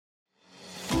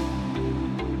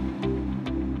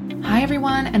Hi,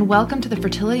 everyone, and welcome to the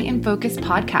Fertility in Focus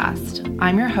podcast.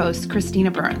 I'm your host,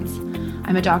 Christina Burns.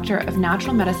 I'm a doctor of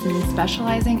natural medicine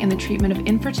specializing in the treatment of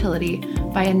infertility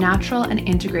via natural and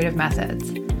integrative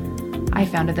methods. I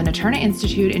founded the Naturna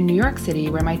Institute in New York City,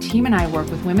 where my team and I work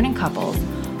with women and couples,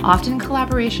 often in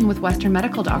collaboration with Western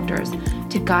medical doctors,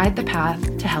 to guide the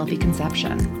path to healthy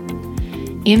conception.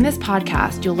 In this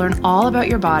podcast, you'll learn all about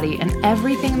your body and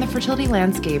everything in the fertility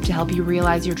landscape to help you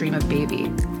realize your dream of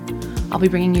baby. I'll be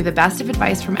bringing you the best of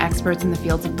advice from experts in the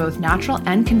fields of both natural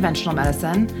and conventional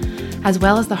medicine, as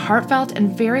well as the heartfelt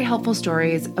and very helpful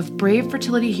stories of brave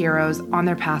fertility heroes on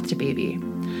their path to baby.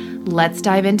 Let's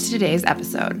dive into today's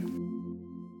episode.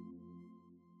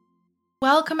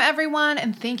 Welcome, everyone,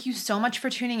 and thank you so much for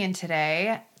tuning in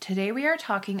today. Today we are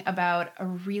talking about a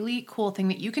really cool thing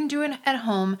that you can do at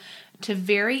home to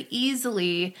very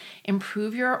easily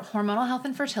improve your hormonal health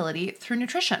and fertility through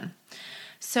nutrition.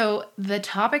 So the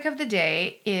topic of the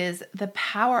day is the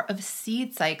power of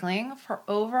seed cycling for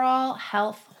overall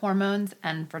health, hormones,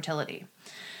 and fertility.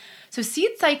 So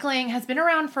seed cycling has been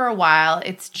around for a while.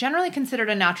 It's generally considered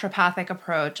a naturopathic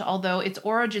approach, although its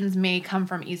origins may come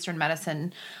from Eastern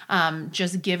medicine,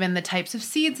 just given the types of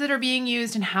seeds that are being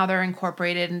used and how they're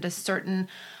incorporated into certain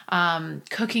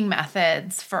cooking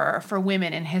methods for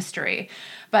women in history.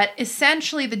 But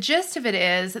essentially, the gist of it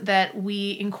is that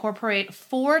we incorporate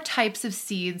 4 types of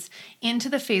seeds into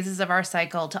the phases of our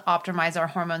cycle to optimize our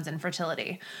hormones and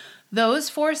fertility. Those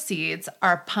 4 seeds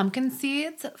are pumpkin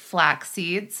seeds, flax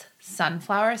seeds,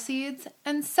 sunflower seeds,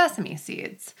 and sesame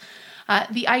seeds.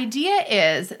 The idea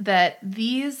is that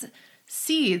these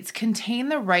seeds contain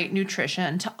the right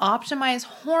nutrition to optimize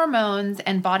hormones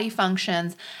and body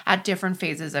functions at different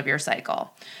phases of your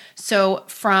cycle. So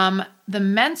from the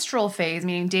menstrual phase,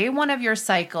 meaning day 1 of your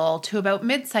cycle, to about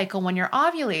mid-cycle when you're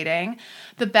ovulating,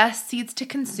 the best seeds to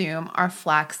consume are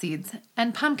flax seeds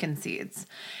and pumpkin seeds.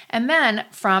 And then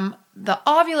from the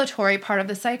ovulatory part of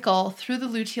the cycle through the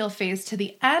luteal phase to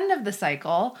the end of the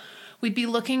cycle, we'd be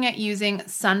looking at using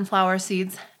sunflower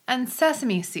seeds and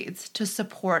sesame seeds to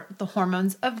support the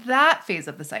hormones of that phase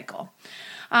of the cycle.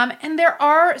 And there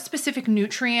are specific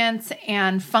nutrients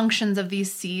and functions of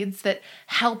these seeds that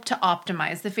help to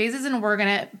optimize the phases, and we're going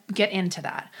to get into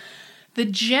that. The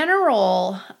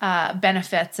general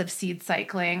benefits of seed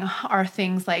cycling are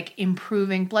things like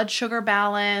improving blood sugar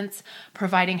balance,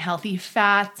 providing healthy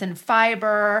fats and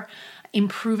fiber,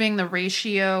 improving the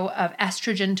ratio of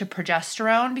estrogen to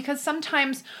progesterone, because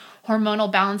sometimes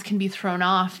hormonal balance can be thrown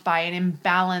off by an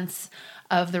imbalance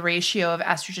of the ratio of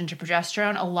estrogen to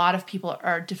progesterone. A lot of people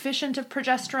are deficient of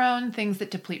progesterone. Things that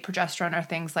deplete progesterone are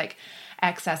things like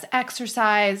excess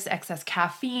exercise, excess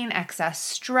caffeine, excess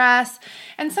stress,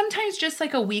 and sometimes just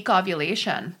like a weak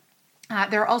ovulation.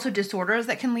 There are also disorders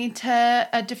that can lead to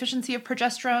a deficiency of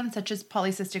progesterone, such as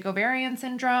polycystic ovarian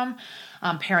syndrome,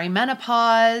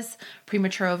 perimenopause,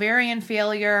 premature ovarian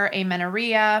failure,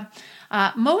 amenorrhea.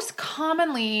 Most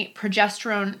commonly,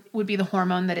 progesterone would be the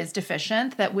hormone that is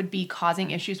deficient that would be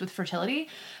causing issues with fertility.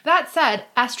 That said,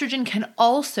 estrogen can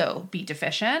also be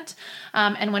deficient.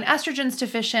 And when estrogen's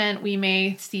deficient, we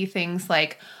may see things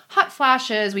like hot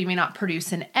flashes. We may not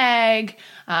produce an egg.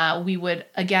 We would,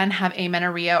 again, have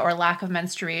amenorrhea or lack of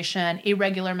menstruation,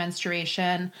 irregular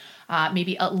menstruation,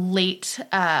 maybe a late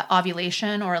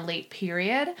ovulation or a late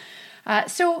period.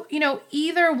 So,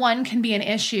 either one can be an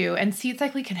issue, and seed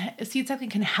cycling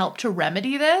can help to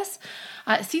remedy this.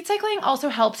 Seed cycling also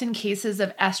helps in cases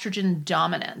of estrogen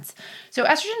dominance. So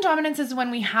estrogen dominance is when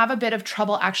we have a bit of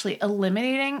trouble actually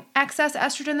eliminating excess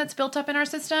estrogen that's built up in our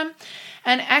system.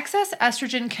 And excess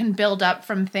estrogen can build up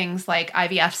from things like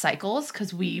IVF cycles,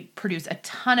 because we produce a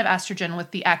ton of estrogen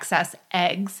with the excess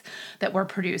eggs that we're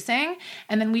producing.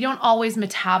 And then we don't always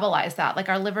metabolize that. Like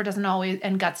our liver doesn't always,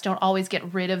 and guts don't always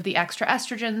get rid of the extra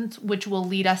estrogens, which will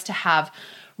lead us to have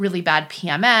really bad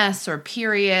PMS or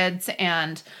periods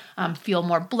and feel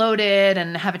more bloated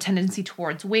and have a tendency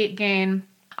towards weight gain.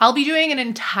 I'll be doing an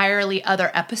entirely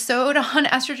other episode on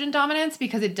estrogen dominance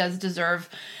because it does deserve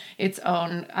its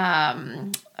own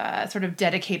sort of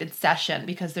dedicated session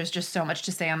because there's just so much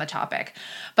to say on the topic.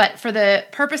 But for the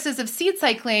purposes of seed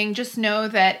cycling, just know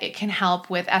that it can help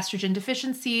with estrogen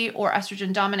deficiency or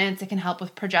estrogen dominance. It can help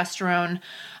with progesterone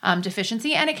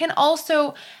deficiency, and it can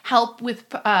also help with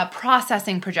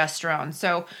processing progesterone.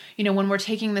 So, when we're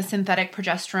taking the synthetic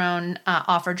progesterone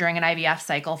offered during an IVF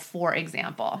cycle, for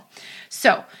example.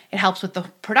 So it helps with the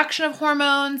production of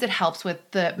hormones. It helps with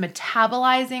the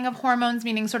metabolizing of hormones,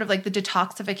 meaning sort of like the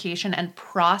detoxification and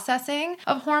processing processing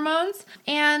of hormones,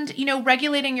 and,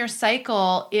 regulating your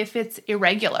cycle if it's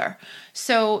irregular.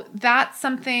 So that's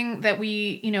something that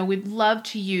we'd love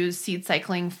to use seed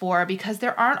cycling for, because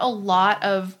there aren't a lot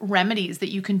of remedies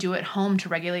that you can do at home to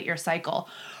regulate your cycle.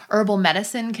 Herbal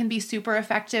medicine can be super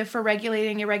effective for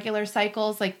regulating irregular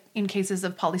cycles, like in cases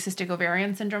of polycystic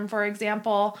ovarian syndrome, for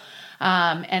example.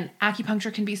 And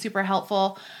acupuncture can be super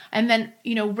helpful. And then,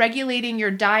 regulating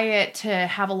your diet to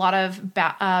have a lot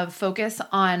of focus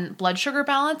on blood sugar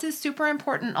balance is super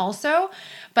important also.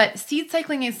 But seed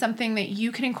cycling is something that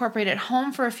you can incorporate at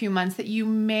home for a few months that you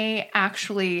may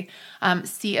actually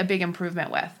see a big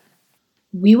improvement with.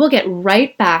 We will get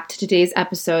right back to today's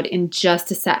episode in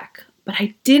just a sec. But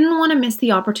I didn't want to miss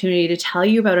the opportunity to tell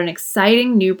you about an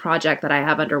exciting new project that I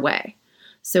have underway.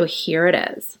 So here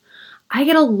it is. I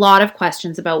get a lot of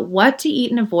questions about what to eat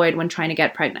and avoid when trying to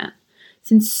get pregnant.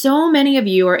 Since so many of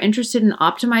you are interested in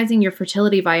optimizing your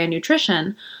fertility via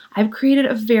nutrition, I've created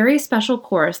a very special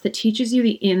course that teaches you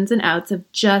the ins and outs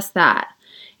of just that.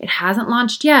 It hasn't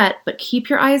launched yet, but keep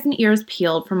your eyes and ears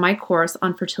peeled for my course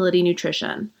on fertility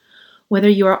nutrition. Whether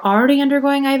you are already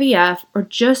undergoing IVF or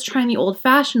just trying the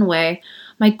old-fashioned way,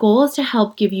 my goal is to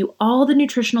help give you all the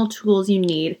nutritional tools you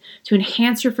need to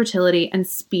enhance your fertility and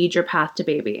speed your path to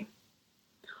baby.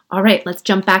 All right, let's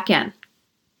jump back in.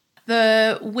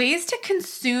 The ways to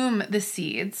consume the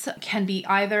seeds can be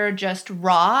either just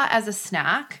raw as a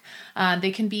snack.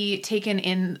 They can be taken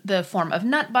in the form of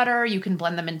nut butter. You can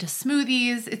blend them into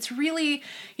smoothies. It's really,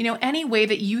 any way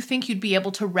that you think you'd be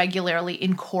able to regularly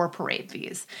incorporate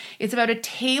these. It's about a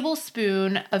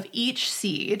tablespoon of each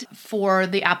seed for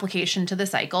the application to the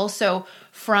cycle. So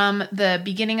from the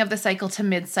beginning of the cycle to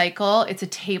mid-cycle, it's a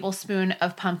tablespoon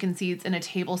of pumpkin seeds and a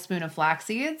tablespoon of flax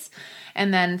seeds.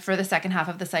 And then for the second half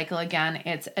of the cycle, again,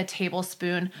 it's a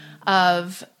tablespoon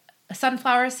of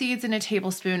sunflower seeds and a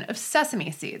tablespoon of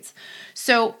sesame seeds.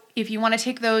 So if you want to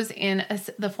take those in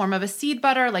the form of a seed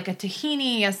butter, like a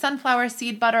tahini, a sunflower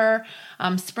seed butter,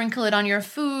 sprinkle it on your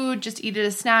food, just eat it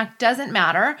as a snack, doesn't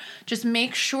matter. Just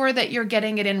make sure that you're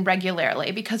getting it in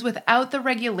regularly, because without the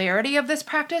regularity of this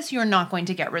practice, you're not going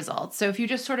to get results. So if you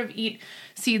just sort of eat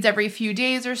seeds every few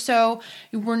days or so,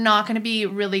 we're not going to be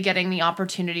really getting the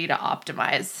opportunity to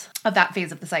optimize of that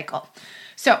phase of the cycle.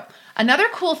 So another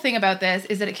cool thing about this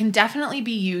is that it can definitely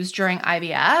be used during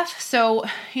IVF. So,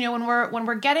 when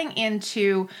we're getting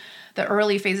into the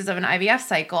early phases of an IVF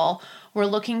cycle, we're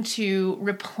looking to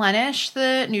replenish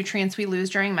the nutrients we lose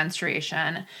during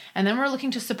menstruation. And then we're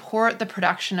looking to support the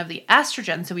production of the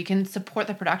estrogen so we can support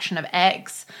the production of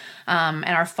eggs and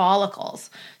our follicles.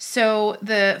 So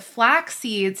the flax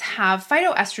seeds have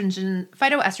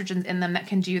phytoestrogens in them that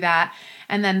can do that.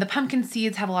 And then the pumpkin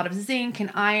seeds have a lot of zinc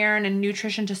and iron and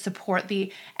nutrition to support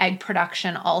the egg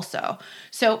production also.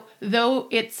 So though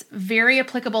it's very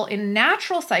applicable in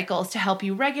natural cycles to help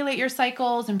you regulate your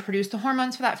cycles and produce the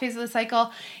hormones for that phase of the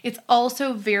cycle, it's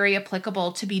also very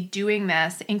applicable to be doing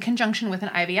this in conjunction with an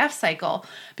IVF cycle,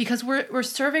 because we're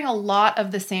serving a lot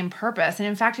of the same purpose. And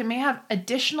in fact, it may have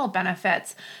additional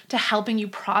benefits to helping you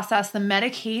process the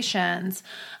medications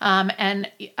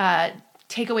and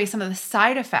take away some of the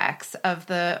side effects of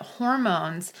the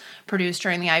hormones produced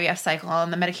during the IVF cycle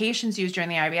and the medications used during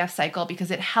the IVF cycle,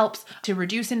 because it helps to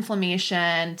reduce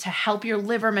inflammation, to help your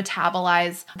liver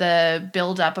metabolize the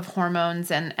buildup of hormones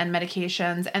and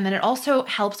medications. And then it also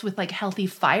helps with healthy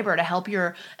fiber to help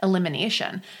your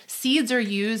elimination. Seeds are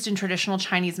used in traditional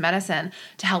Chinese medicine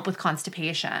to help with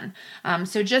constipation.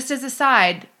 So just as a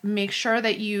side, make sure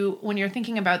that when you're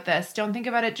thinking about this, don't think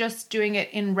about it just doing it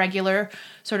in regular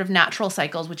sort of natural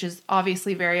cycles, which is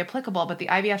obviously very applicable, but the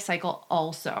IVF cycle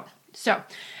also. So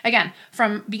again,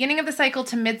 from beginning of the cycle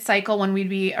to mid-cycle, when we'd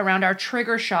be around our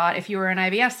trigger shot, if you were an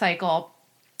IVF cycle,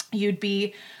 you'd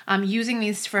be using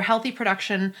these for healthy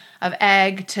production of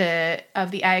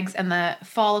the eggs and the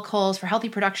follicles, for healthy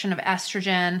production of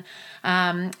estrogen,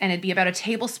 and it'd be about a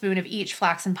tablespoon of each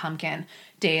flax and pumpkin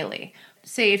daily.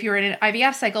 Say if you're in an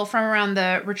IVF cycle, from around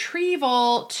the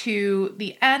retrieval to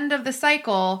the end of the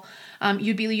cycle,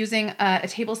 you'd be using a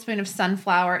tablespoon of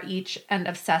sunflower each and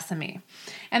of sesame.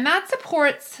 And that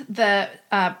supports the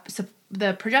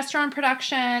progesterone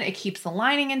production. It keeps the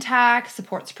lining intact,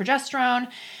 supports progesterone.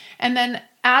 And then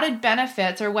added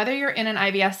benefits, or whether you're in an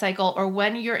IVF cycle or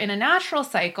when you're in a natural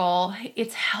cycle,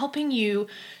 it's helping you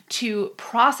to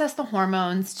process the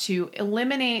hormones, to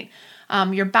eliminate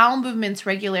your bowel movements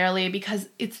regularly, because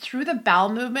it's through the bowel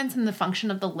movements and the function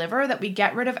of the liver that we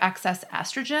get rid of excess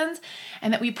estrogens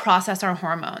and that we process our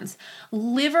hormones.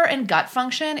 Liver and gut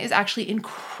function is actually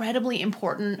incredibly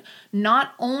important,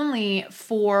 not only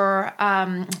for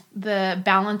the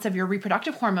balance of your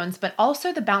reproductive hormones, but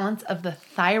also the balance of the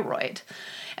thyroid.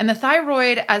 And the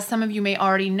thyroid, as some of you may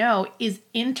already know, is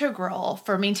integral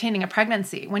for maintaining a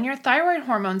pregnancy. When your thyroid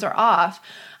hormones are off,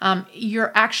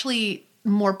 you're actually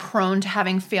more prone to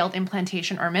having failed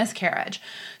implantation or miscarriage.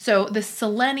 So the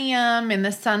selenium in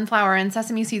the sunflower and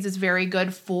sesame seeds is very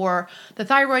good for the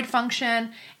thyroid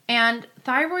function. And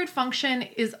thyroid function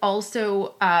is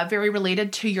also very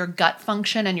related to your gut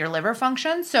function and your liver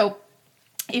function. So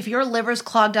if your liver's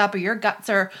clogged up or your guts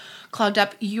are clogged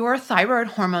up, your thyroid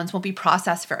hormones won't be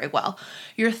processed very well.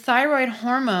 Your thyroid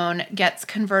hormone gets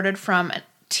converted from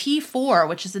T4,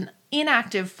 which is an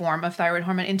inactive form of thyroid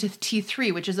hormone, into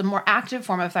T3, which is a more active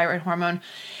form of thyroid hormone.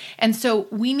 And so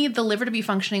we need the liver to be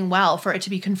functioning well for it to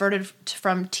be converted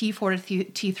from T4 to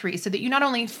T3 so that you not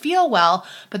only feel well,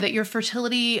 but that your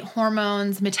fertility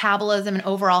hormones, metabolism, and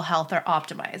overall health are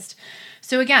optimized.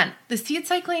 So again, the seed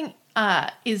cycling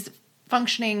is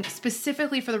functioning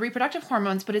specifically for the reproductive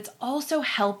hormones, but it's also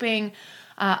helping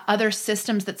other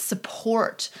systems that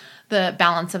support the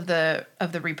balance of the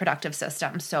reproductive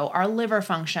system. So our liver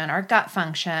function, our gut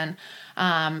function,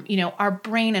 our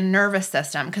brain and nervous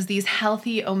system, because these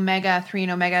healthy omega-3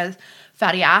 and omega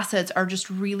fatty acids are just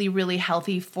really, really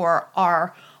healthy for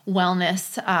our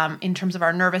wellness in terms of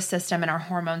our nervous system and our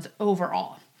hormones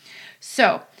overall.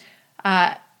 So,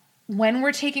 when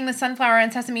we're taking the sunflower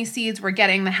and sesame seeds, we're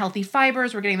getting the healthy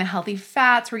fibers, we're getting the healthy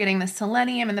fats, we're getting the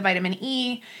selenium and the vitamin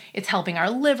E. It's helping our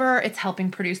liver, it's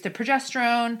helping produce the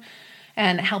progesterone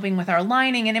and helping with our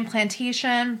lining and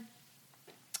implantation.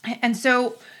 And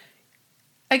so,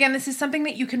 again, this is something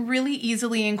that you can really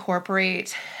easily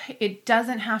incorporate. It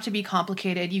doesn't have to be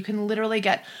complicated. You can literally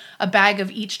get a bag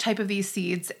of each type of these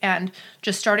seeds and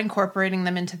just start incorporating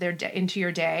them into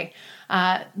your day.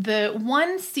 The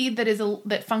one seed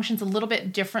that functions a little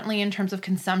bit differently in terms of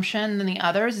consumption than the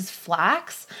others is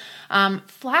flax.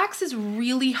 Flax is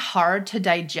really hard to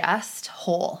digest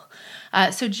whole.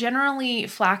 So generally,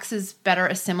 flax is better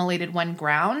assimilated when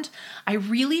ground. I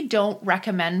really don't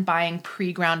recommend buying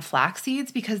pre-ground flax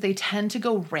seeds because they tend to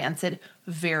go rancid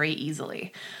very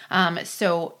easily.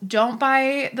 So don't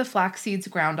buy the flax seeds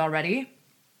ground already.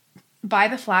 Buy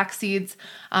the flax seeds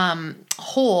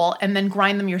whole and then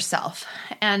grind them yourself.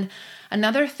 And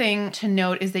another thing to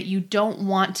note is that you don't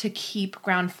want to keep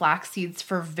ground flax seeds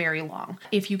for very long.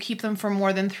 If you keep them for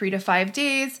more than 3 to 5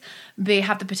 days, they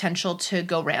have the potential to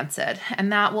go rancid,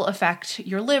 and that will affect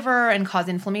your liver and cause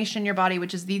inflammation in your body,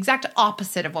 which is the exact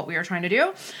opposite of what we are trying to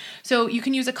do. So you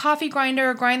can use a coffee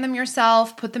grinder, grind them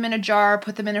yourself, put them in a jar,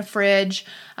 put them in a fridge,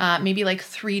 maybe like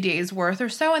 3 days worth or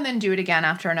so, and then do it again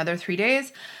after another 3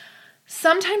 days.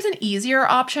 Sometimes an easier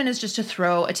option is just to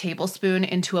throw a tablespoon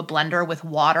into a blender with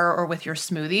water or with your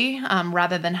smoothie,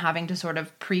 rather than having to sort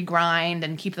of pre-grind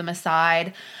and keep them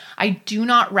aside. I do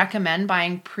not recommend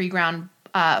buying pre-ground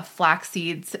flax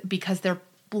seeds because they're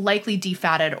likely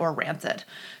defatted or rancid.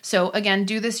 So again,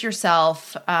 do this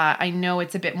yourself. I know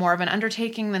it's a bit more of an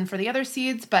undertaking than for the other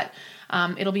seeds, but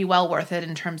it'll be well worth it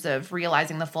in terms of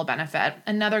realizing the full benefit.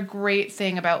 Another great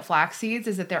thing about flax seeds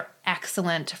is that they're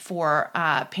excellent for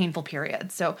painful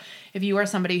periods. So if you are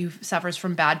somebody who suffers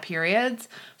from bad periods,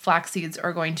 flax seeds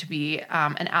are going to be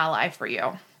an ally for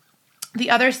you. The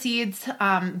other seeds,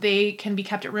 they can be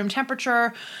kept at room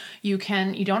temperature. You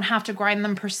don't have to grind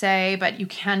them per se, but you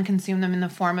can consume them in the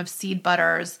form of seed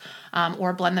butters,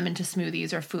 or blend them into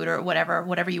smoothies or food or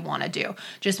whatever you want to do.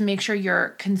 Just make sure you're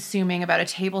consuming about a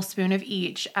tablespoon of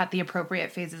each at the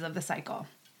appropriate phases of the cycle.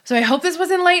 So I hope this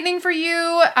was enlightening for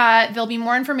you. There'll be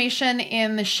more information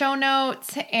in the show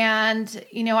notes, and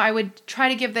I would try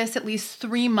to give this at least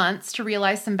 3 months to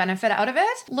realize some benefit out of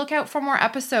it. Look out for more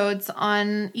episodes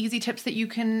on easy tips that you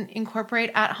can incorporate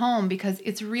at home, because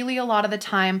it's really a lot of the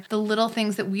time the little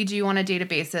things that we do on a daily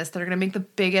basis that are going to make the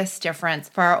biggest difference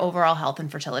for our overall health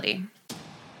and fertility.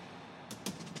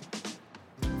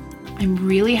 I'm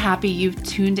really happy you've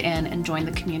tuned in and joined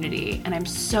the community, and I'm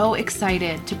so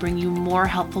excited to bring you more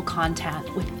helpful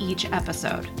content with each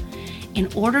episode. In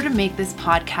order to make this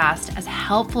podcast as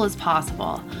helpful as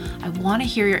possible, I want to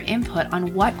hear your input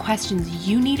on what questions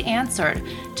you need answered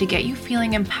to get you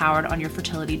feeling empowered on your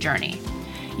fertility journey.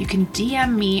 You can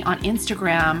DM me on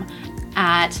Instagram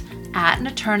at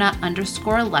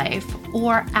 @Naturna_life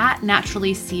or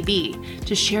 @naturallycb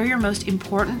to share your most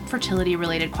important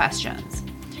fertility-related questions.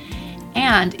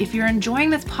 And if you're enjoying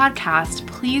this podcast,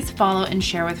 please follow and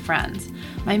share with friends.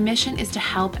 My mission is to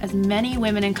help as many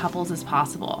women and couples as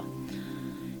possible.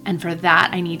 And for that,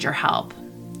 I need your help.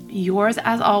 Yours,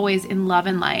 as always, in love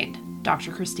and light,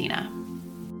 Dr. Christina.